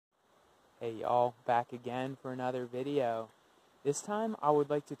Hey y'all, back again for another video. This time I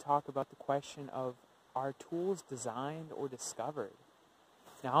would like to talk about the question of, are tools designed or discovered?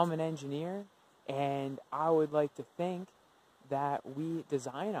 Now I'm an engineer and I would like to think that we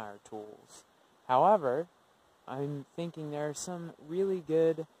design our tools. However, I'm thinking there are some really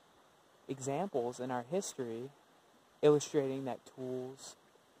good examples in our history illustrating that tools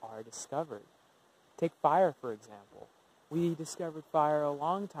are discovered. Take fire, for example. We discovered fire a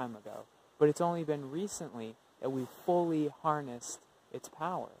long time ago, but it's only been recently that we've fully harnessed its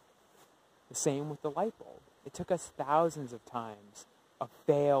power. The same with the light bulb. It took us thousands of times of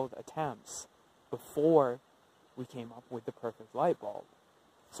failed attempts before we came up with the perfect light bulb.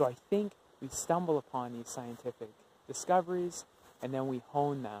 So I think we stumble upon these scientific discoveries and then we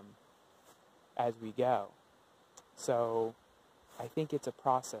hone them as we go. So I think it's a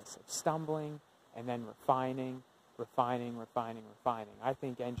process of stumbling and then refining. I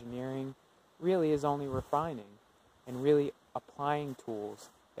think engineering really is only refining and really applying tools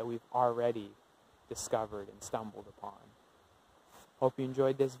that we've already discovered and stumbled upon. Hope you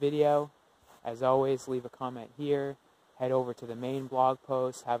enjoyed this video. As always, leave a comment here. Head over to the main blog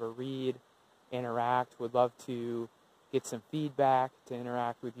post, have a read, interact. Would love to get some feedback, to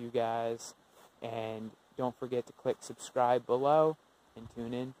interact with you guys. And don't forget to click subscribe below and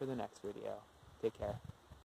tune in for the next video. Take care.